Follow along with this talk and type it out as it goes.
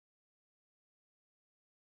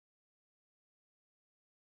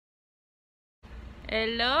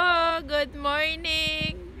Hello, good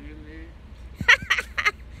morning.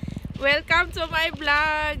 Welcome to my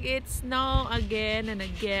vlog. It's snow again and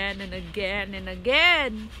again and again and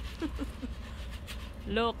again.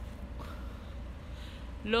 Look.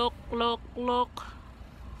 Look, look, look.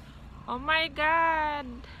 Oh my God.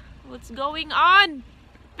 What's going on?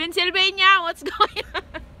 Pennsylvania, what's going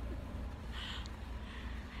on?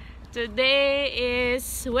 Today is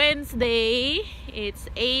Wednesday. It's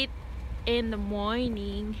 8 in the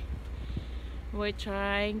morning. We're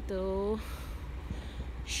trying to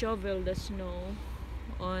shovel the snow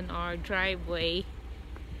on our driveway.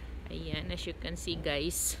 Ayan, as you can see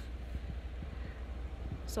guys,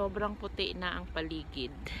 sobrang puti na ang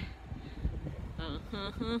paligid.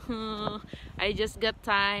 I just got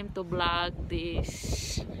time to vlog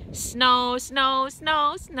this snow.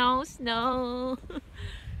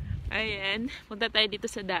 Ayan, punta tayo dito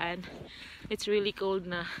sa daan. It's really cold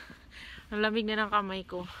na. Ang lamig na ng kamay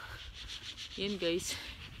ko. Yun guys.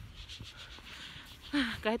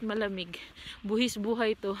 Kahit malamig, buhis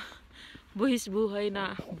buhay to. Buhis buhay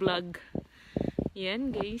na vlog.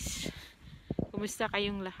 Yan guys. Kumusta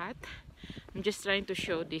kayong lahat? I'm just trying to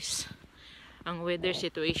show this. Ang weather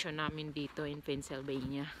situation namin dito in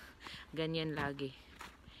Pennsylvania. Ganyan lagi.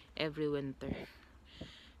 Every winter.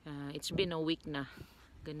 It's been a week na.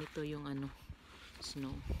 Ganito yung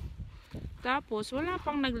snow. Tapos wala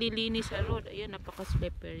pang naglilinis sa road. Ayan,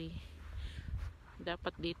 napaka-slippery.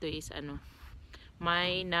 Dapat dito is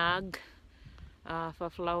may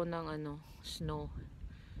pa-flow ng snow.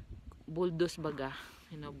 Bulldoze baga.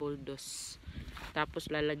 Bulldoze.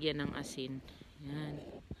 Tapos lalagyan ng asin. Yan.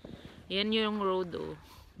 Yan yung road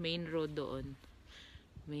Main road doon.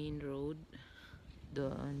 Main road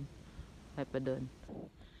doon. Ay pa doon.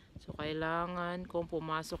 So kailangan kong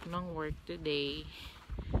pumasok ng work today.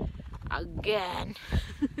 Again.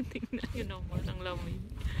 Tingnan nyo naman ang lamig.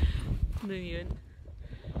 Ano yun?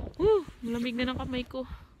 Malamig na ng kamay ko.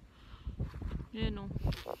 Ayan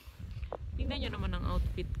tingnan nyo naman ang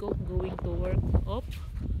outfit ko. Going to work. Up.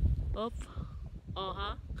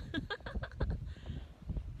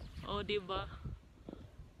 Diba?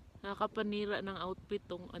 Nakapanira ng outfit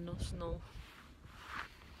tong snow.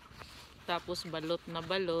 Tapos balot na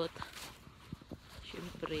balot.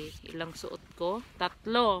 Siyempre, ilang suot ko?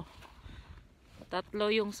 Tatlo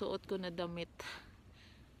yung suot ko na damit.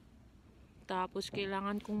 Tapos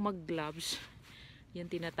kailangan kong mag-gloves.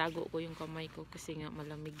 Yan, tinatago ko yung kamay ko kasi nga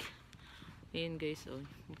malamig. Ayan guys, yung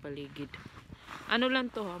paligid. Ano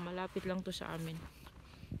lang to malapit lang to sa amin.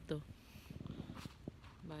 Ito.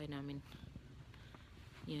 Bahay namin.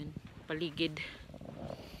 Yan, paligid.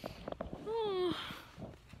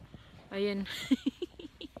 Ayan.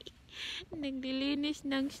 Naglilinis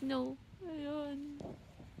ng snow. Ayun.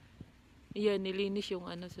 Ayan, nilinis yung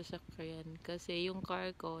sasakyan. Kasi yung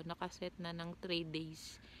car ko, nakaset na ng 3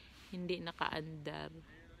 days. Hindi nakaandar.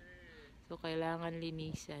 So, kailangan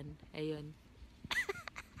linisan. Ayun.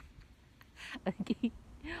 Okay.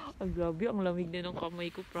 Grabe, ang lamig na ng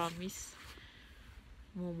kamay ko, promise.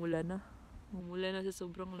 Mumula na sa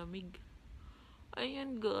sobrang lamig.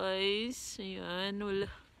 Ayan guys. Ayan,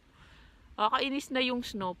 wala. Kakainis na yung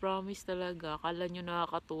snow, promise talaga. Akala nyo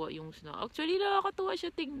nakakatuwa yung snow. Actually, nakakatuwa siya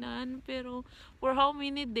tingnan. Pero, for how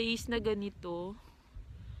many days na ganito,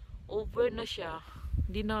 over na siya.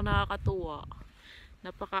 Hindi na nakakatuwa.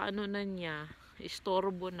 Napaka na niya.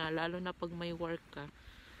 Istorbo na, lalo na pag may work ka.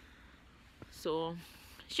 So,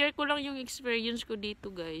 share ko lang yung experience ko dito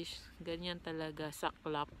guys. Ganyan talaga,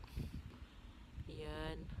 saklap.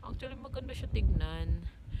 Yan. Actually, maganda siya tignan.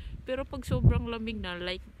 Pero pag sobrang lamig na,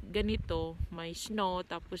 like ganito, may snow,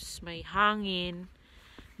 tapos may hangin,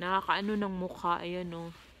 nakakaano ng mukha,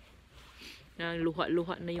 ayan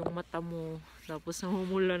luha-luha na yung mata mo, tapos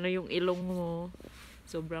namumula na yung ilong mo,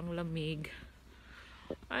 sobrang lamig.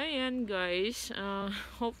 Ayan guys,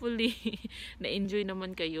 hopefully na-enjoy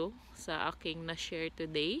naman kayo sa aking na-share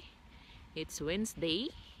today. It's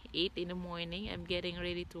Wednesday, 8 in the morning, I'm getting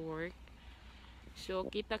ready to work. So,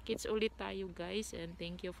 kita-kits ulit tayo guys, and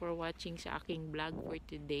thank you for watching sa aking vlog for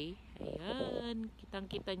today. Ayan,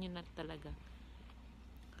 kitang-kita nyo na talaga.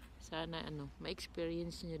 Sana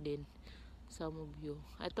ma-experience nyo din some of you.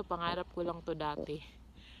 Ito, pangarap ko lang to dati.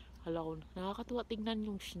 Hala ko, nakakatuwa tingnan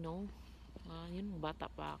yung snow. Yun,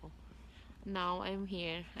 bata pa ako. Now, I'm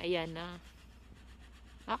here. Ayan na.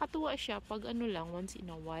 Nakakatuwa siya pag lang, once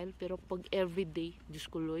in a while. Pero pag everyday,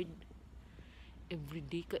 Diyos ko Lord,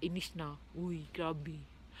 everyday kainis na. Uy, grabe.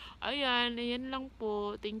 Ayan lang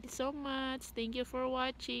po. Thank you so much. Thank you for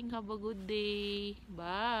watching. Have a good day.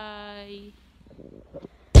 Bye.